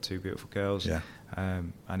and 2 beautiful girls. Yeah.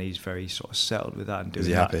 And he's very sort of settled with that and doing Is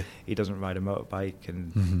he that. happy? He doesn't ride a motorbike,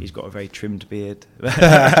 and he's got a very trimmed beard.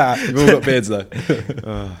 We've all got beards though.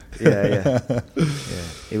 Yeah.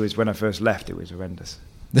 It was, when I first left, it was horrendous.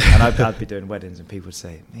 And I'd be doing weddings, and people would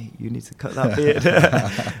say, "Mate, you need to cut that beard."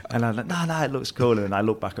 And I'm like, "No, it looks cool." And I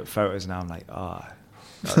look back at photos now, I'm like,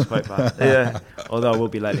 that's quite bad. Yeah. Although I will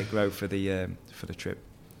be letting it grow for the trip.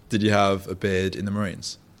 Did you have a beard in the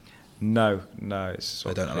Marines? No, it's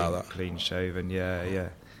sort they of don't allow that. Clean shaven. Yeah.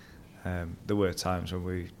 There were times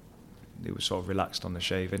when it was sort of relaxed on the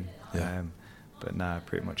shaving. Yeah. But now I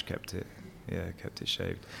pretty much kept it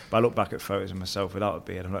shaved. But I look back at photos of myself without a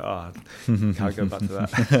beard, I'm like, can't go back to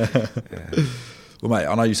that. Yeah. Well, mate,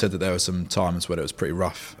 I know you said that there were some times where it was pretty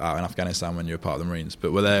rough out in Afghanistan when you were part of the Marines,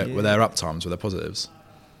 but were there up times? Were there positives?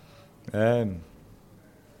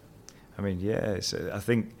 I mean, yeah, I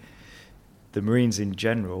think the Marines in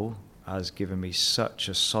general has given me such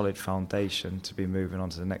a solid foundation to be moving on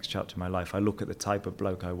to the next chapter of my life. I look at the type of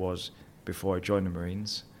bloke I was before I joined the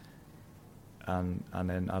Marines, and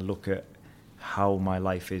then I look at how my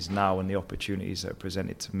life is now and the opportunities that are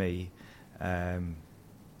presented to me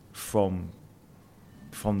from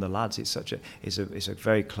the lads. It's a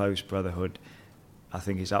very close brotherhood. I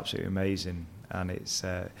think it's absolutely amazing, and it's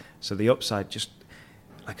so the upside. Just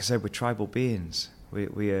like I said, we're tribal beings.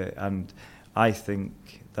 We are, and I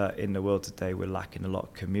think that in the world today we're lacking a lot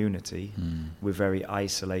of community. We're very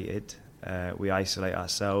isolated. We isolate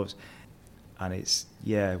ourselves, and it's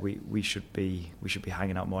we should be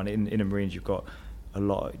hanging out more. And in the Marines, you've got a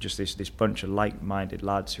lot of just this bunch of like-minded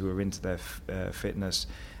lads who are into their fitness.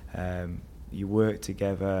 You work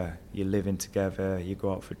together, you're living together, you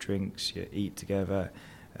go out for drinks, you eat together.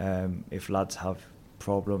 If lads have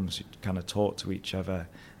problems, you kind of talk to each other,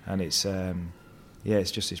 and it's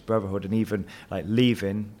just this brotherhood. And even like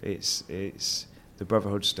leaving, it's the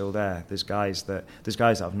brotherhood's still there. There's guys that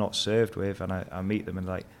I've not served with, and I meet them and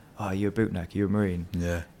like, oh, you're a bootneck, you're a Marine.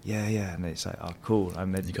 Yeah, and it's like, oh, cool.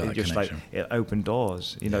 And they just like it opened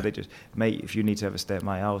doors. You know, they just, mate, if you need to ever stay at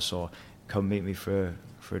my house or come meet me for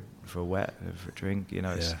a drink, you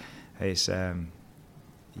know, it's so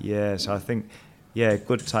I think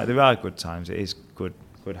good time. There are good times. It is good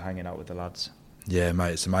hanging out with the lads. Yeah,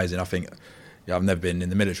 mate, it's amazing. I think I've never been in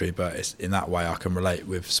the military, but it's in that way I can relate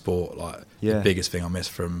with sport. Like the biggest thing I miss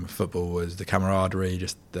from football was the camaraderie,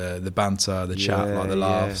 just the banter, the chat, like the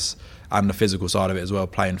laughs, and the physical side of it as well.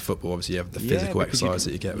 Playing football, obviously, you have the physical exercise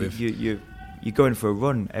that you get with. You're going for a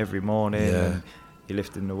run every morning. And you're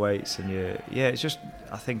lifting the weights, and it's just,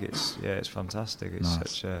 I think it's fantastic. It's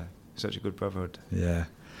nice. such a good brotherhood. Yeah.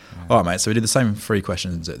 All right, mate. So we did the same 3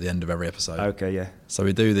 questions at the end of every episode. Okay, yeah. So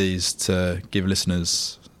we do these to give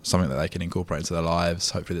listeners something that they can incorporate into their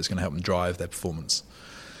lives, hopefully that's going to help them drive their performance.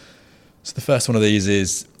 So the first one of these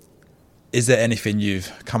is there anything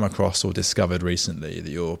you've come across or discovered recently that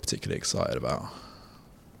you're particularly excited about?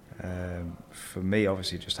 For me,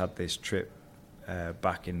 obviously, just had this trip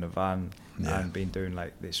back in the van and been doing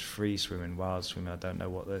like this free swimming, wild swimming. I don't know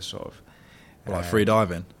what the sort of... like free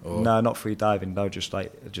diving? Or? No, not free diving. No, just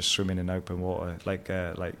swimming in open water,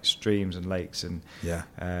 like streams and lakes, and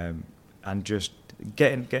just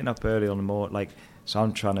getting up early on the morning. Like, so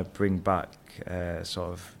I'm trying to bring back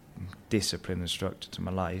sort of discipline and structure to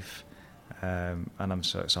my life, and I'm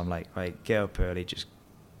like, right, get up early, just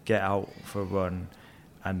get out for a run,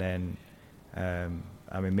 and then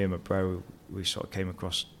me and my bro, we sort of came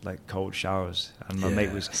across like cold showers, and my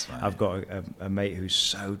mate was. Right. I've got a mate who's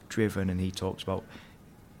so driven, and he talks about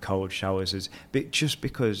cold showers as just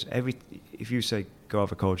because if you say go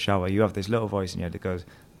have a cold shower, you have this little voice in your head that goes,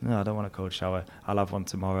 no, I don't want a cold shower. I'll have one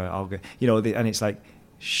tomorrow. I'll go, and it's like,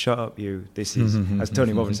 shut up, you. This is, as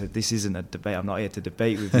Tony Robbins said, this isn't a debate. I'm not here to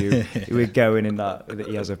debate with you. We're going in that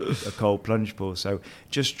he has a cold plunge pool. So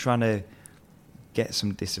just trying to get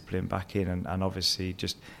some discipline back in, and obviously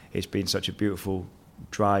just it's been such a beautiful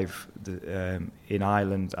drive in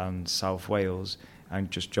Ireland and South Wales, and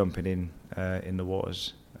just jumping in the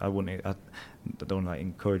waters. I don't like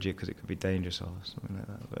encourage it because it could be dangerous or something like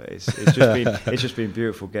that. But it's just been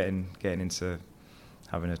beautiful getting into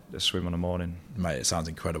having a swim on a morning. Mate, it sounds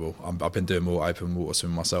incredible. I've been doing more open water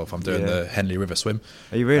swim myself. I'm doing the Henley River swim.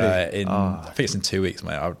 Are you really? I think it's in 2 weeks,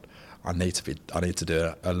 mate. I need to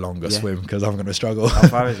do a longer swim because I'm going to struggle. How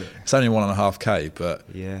far is it? It's only 1.5k,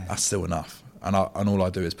 but that's still enough. And all I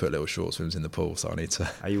do is put little short swims in the pool, so I need to.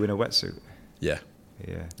 Are you in a wetsuit? Yeah.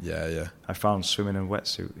 Yeah. I found swimming in a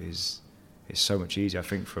wetsuit is so much easier, I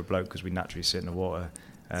think, for a bloke, because we naturally sit in the water.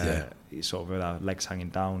 It's sort of with our legs hanging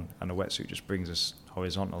down, and a wetsuit just brings us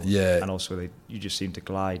horizontal. Yeah. And also, you just seem to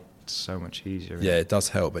glide so much easier. Yeah, it does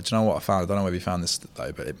help. But do you know what I found? I don't know whether you found this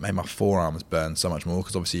though, but it made my forearms burn so much more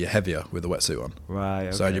because obviously you're heavier with the wetsuit on. Right.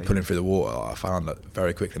 Okay. So when you're pulling through the water, I found that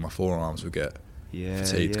very quickly my forearms would get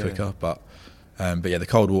fatigued quicker. But the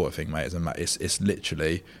cold water thing, mate, it's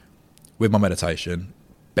literally, with my meditation,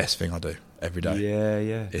 best thing I do every day.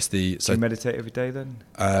 Yeah. Do you meditate every day then?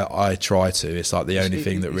 I try to. It's like the only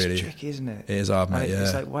thing that really. It's tricky, isn't it? It is hard, mate.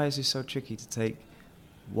 It's like, why is it so tricky to take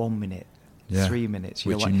 1 minute? 3 minutes,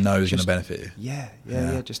 which is going to benefit you.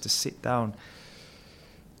 Yeah, just to sit down.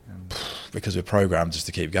 Because we're programmed just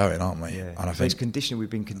to keep going, aren't we? Yeah. And I think it's conditioning. We've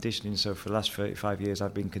been conditioning. So for the last 35 years,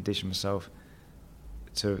 I've been conditioning myself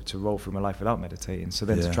to roll through my life without meditating. So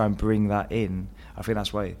then to try and bring that in, I think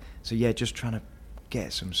that's why. So just trying to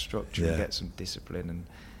get some structure and get some discipline,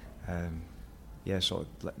 and sort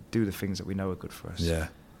of do the things that we know are good for us. Yeah,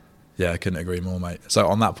 Yeah, I couldn't agree more, mate. So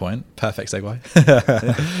on that point, perfect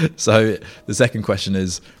segue. So the second question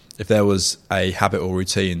is, if there was a habit or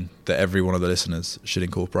routine that every one of the listeners should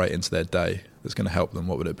incorporate into their day that's going to help them,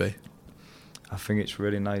 what would it be? I think it's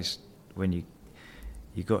really nice when you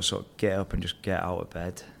got to sort of get up and just get out of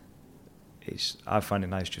bed. I find it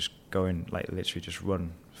nice just going, like literally just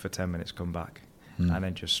run for 10 minutes, come back, and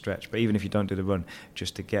then just stretch. But even if you don't do the run,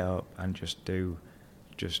 just to get up and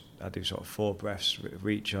I do sort of 4 breaths,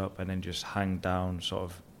 reach up, and then just hang down, sort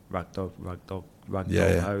of ragdoll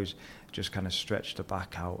pose. Just kind of stretch the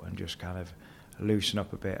back out and just kind of loosen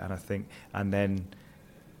up a bit. And I think, and then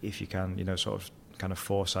if you can, sort of kind of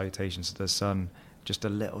 4 salutations to the sun, just a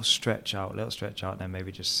little stretch out, and then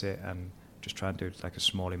maybe just sit and just try and do like a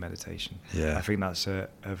smally meditation. Yeah. I think that's a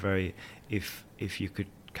very, if you could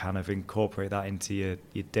kind of incorporate that into your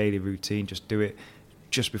daily routine, just do it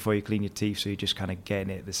just before you clean your teeth, so you're just kind of getting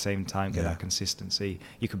it at the same time, get that consistency.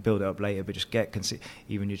 You can build it up later, but just get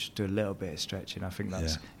even you just do a little bit of stretching. I think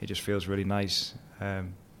it just feels really nice.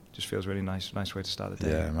 Just feels really nice way to start the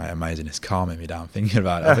day. Yeah, mate, amazing. It's calming me down thinking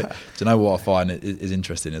about it. I think, do you know what I find is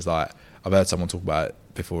interesting is, like, I've heard someone talk about it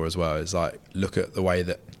before as well, is like, look at the way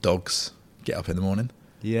that dogs get up in the morning.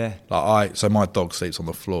 Yeah. So my dog sleeps on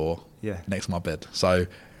the floor next to my bed. So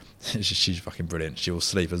she's fucking brilliant. She will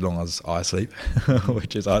sleep as long as I sleep,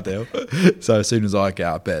 which is ideal. So as soon as I get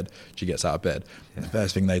out of bed, she gets out of bed. Yeah. The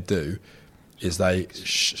first thing they do is they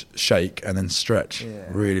shake and then stretch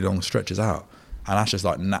really long stretches out. And that's just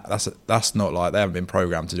like, that's not like, they haven't been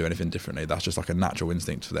programmed to do anything differently. That's just like a natural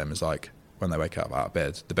instinct for them. It's like, when they wake up out of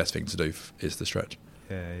bed, the best thing to do is to stretch.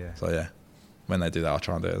 Yeah. So when they do that, I'll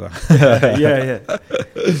try and do it as well. Yeah.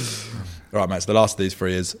 All right, mate, so the last of these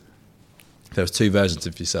 3 is, there was 2 versions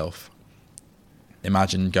of yourself.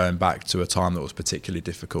 Imagine going back to a time that was particularly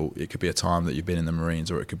difficult. It could be a time that you've been in the Marines,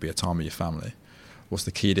 or it could be a time with your family. What's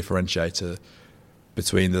the key differentiator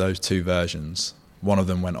between those 2 versions? One of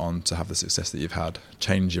them went on to have the success that you've had,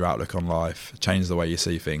 change your outlook on life, change the way you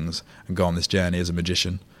see things, and go on this journey as a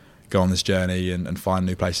magician, go on this journey and find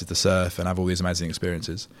new places to surf and have all these amazing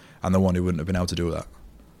experiences, and the one who wouldn't have been able to do all that.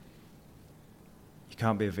 You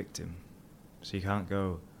can't be a victim. So you can't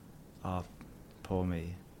go, poor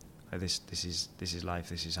me, like this is life,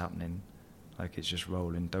 this is happening, like it's just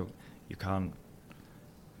rolling. You can't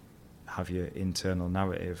have your internal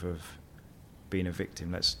narrative of being a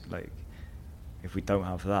victim. If we don't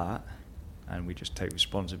have that and we just take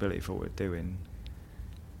responsibility for what we're doing,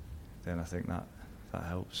 then I think that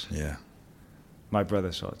helps. Yeah. My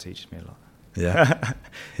brother sort of teaches me a lot. Yeah.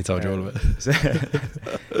 He told you all of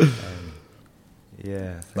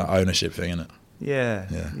it. That ownership thing, isn't it?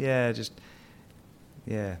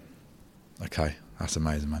 Yeah. Okay, that's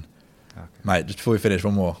amazing, man. Okay. Mate, just before we finish,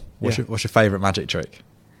 one more. What's your favourite magic trick?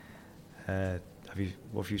 What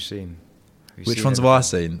have you seen? Which ones have I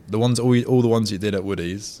seen? The ones, all the ones you did at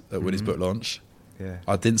Woody's book launch. Yeah.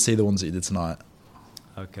 I didn't see the ones that you did tonight.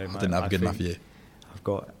 Okay, I didn't have a good enough view.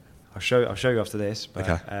 I'll show you after this. But,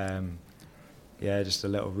 okay. Just a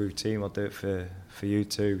little routine. I'll do it for you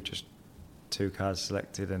two. Just 2 cards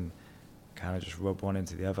selected and kind of just rub one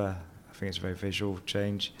into the other. I think it's a very visual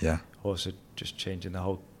change. Yeah. Also, just changing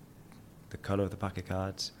the colour of the pack of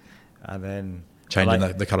cards, and then changing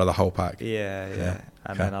the colour of the whole pack. Yeah.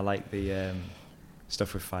 And then I like the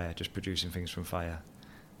stuff with fire, just producing things from fire.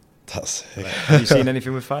 That's sick. Have you seen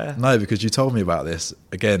anything with fire? No, because you told me about this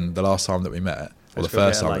again the last time that we met, or the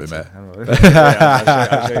first time that we met. I'll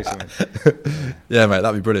show you something. Yeah, mate,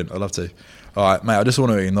 that'd be brilliant. I'd love to. All right, mate, I just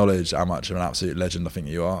want to acknowledge how much of an absolute legend I think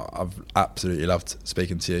you are. I've absolutely loved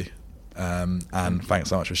speaking to you. And thanks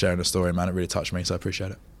so much for sharing the story, man. It really touched me, so I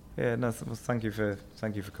appreciate it. Yeah, no, thank you for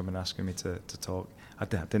coming and asking me to talk. I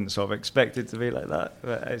didn't sort of expect it to be like that,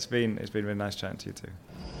 but it's been really nice chatting to you too.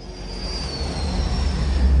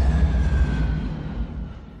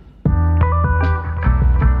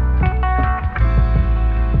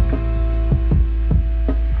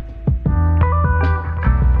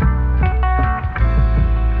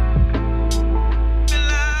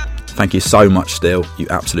 Thank you so much, Steele, you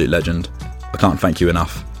absolute legend. I can't thank you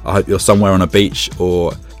enough. I hope you're somewhere on a beach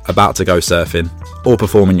or about to go surfing or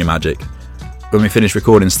performing your magic. When we finished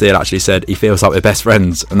recording, Steele actually said he feels like we're best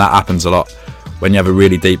friends, and that happens a lot. When you have a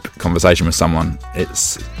really deep conversation with someone,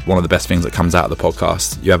 it's one of the best things that comes out of the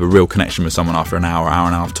podcast. You have a real connection with someone after an hour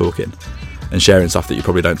and a half talking and sharing stuff that you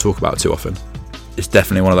probably don't talk about too often. It's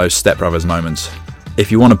definitely one of those stepbrothers moments. If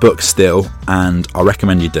you want to book Steele, and I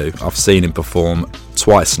recommend you do, I've seen him perform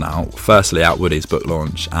twice now, firstly at Woody's book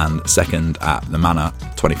launch and second at the Manor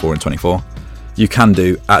 24 and 24. You can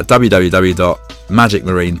do at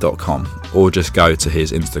www.magicmarine.com or just go to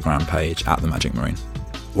his Instagram page at The Magic Marine.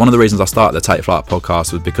 One of the reasons I started the Take Flight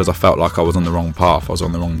podcast was because I felt like I was on the wrong path, I was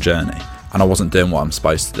on the wrong journey, and I wasn't doing what I'm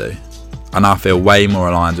supposed to do. And I feel way more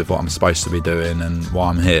aligned with what I'm supposed to be doing and why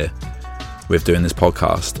I'm here with doing this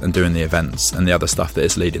podcast and doing the events and the other stuff that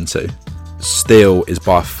it's leading to. Steele is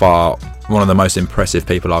by far one of the most impressive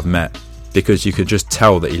people I've met, because you could just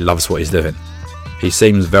tell that he loves what he's doing. He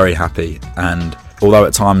seems very happy, and although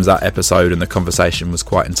at times that episode and the conversation was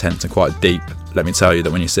quite intense and quite deep, let me tell you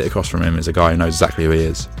that when you sit across from him is a guy who knows exactly who he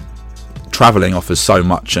is. Travelling offers so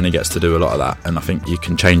much, and he gets to do a lot of that, and I think you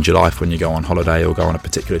can change your life when you go on holiday or go on a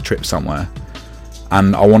particular trip somewhere.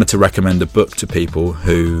 And I wanted to recommend a book to people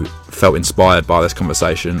who felt inspired by this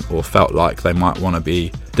conversation or felt like they might want to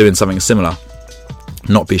be doing something similar,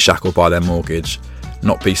 not be shackled by their mortgage,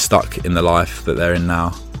 not be stuck in the life that they're in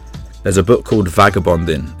now. There's a book called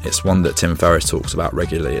Vagabonding. It's one that Tim Ferriss talks about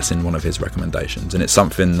regularly. It's in one of his recommendations, and it's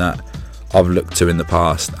something that I've looked to in the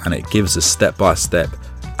past, and it gives a step-by-step,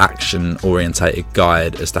 action-orientated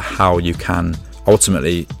guide as to how you can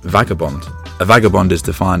ultimately vagabond. A vagabond is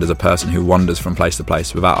defined as a person who wanders from place to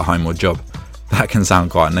place without a home or job. That can sound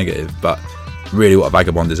quite negative, but really what a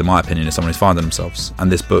vagabond is, in my opinion, is someone who's finding themselves.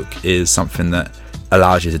 And this book is something that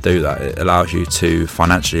allows you to do that. It allows you to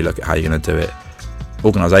financially look at how you're going to do it.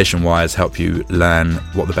 Organisation wise, help you learn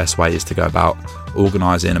what the best way is to go about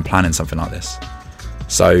organising and planning something like this.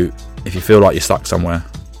 So if you feel like you're stuck somewhere,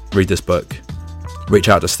 read this book. Reach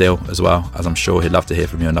out to Steele as well, as I'm sure he'd love to hear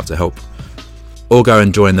from you and love to help. Or go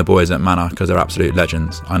and join the boys at Manor, because they're absolute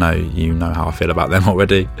legends. I know you know how I feel about them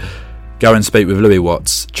already. Go and speak with Louis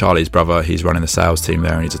Watts, Charlie's brother. He's running the sales team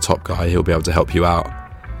there and he's a top guy. He'll be able to help you out.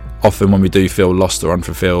 Often when we do feel lost or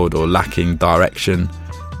unfulfilled or lacking direction,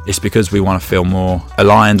 it's because we want to feel more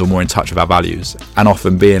aligned or more in touch with our values. And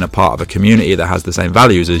often being a part of a community that has the same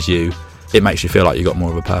values as you, it makes you feel like you've got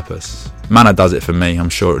more of a purpose. Manor does it for me. I'm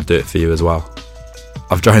sure it'll do it for you as well.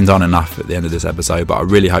 I've droned on enough at the end of this episode, but I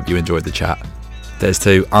really hope you enjoyed the chat. There's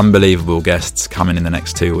 2 unbelievable guests coming in the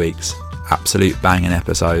next 2 weeks. Absolute banging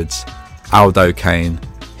episodes. Aldo Kane,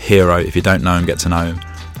 hero, if you don't know him, get to know him.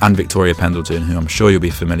 And Victoria Pendleton, who I'm sure you'll be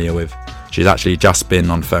familiar with. She's actually just been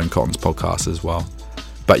on Fern Cotton's podcast as well.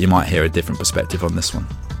 But you might hear a different perspective on this one.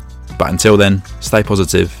 But until then, stay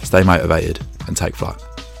positive, stay motivated, and take flight.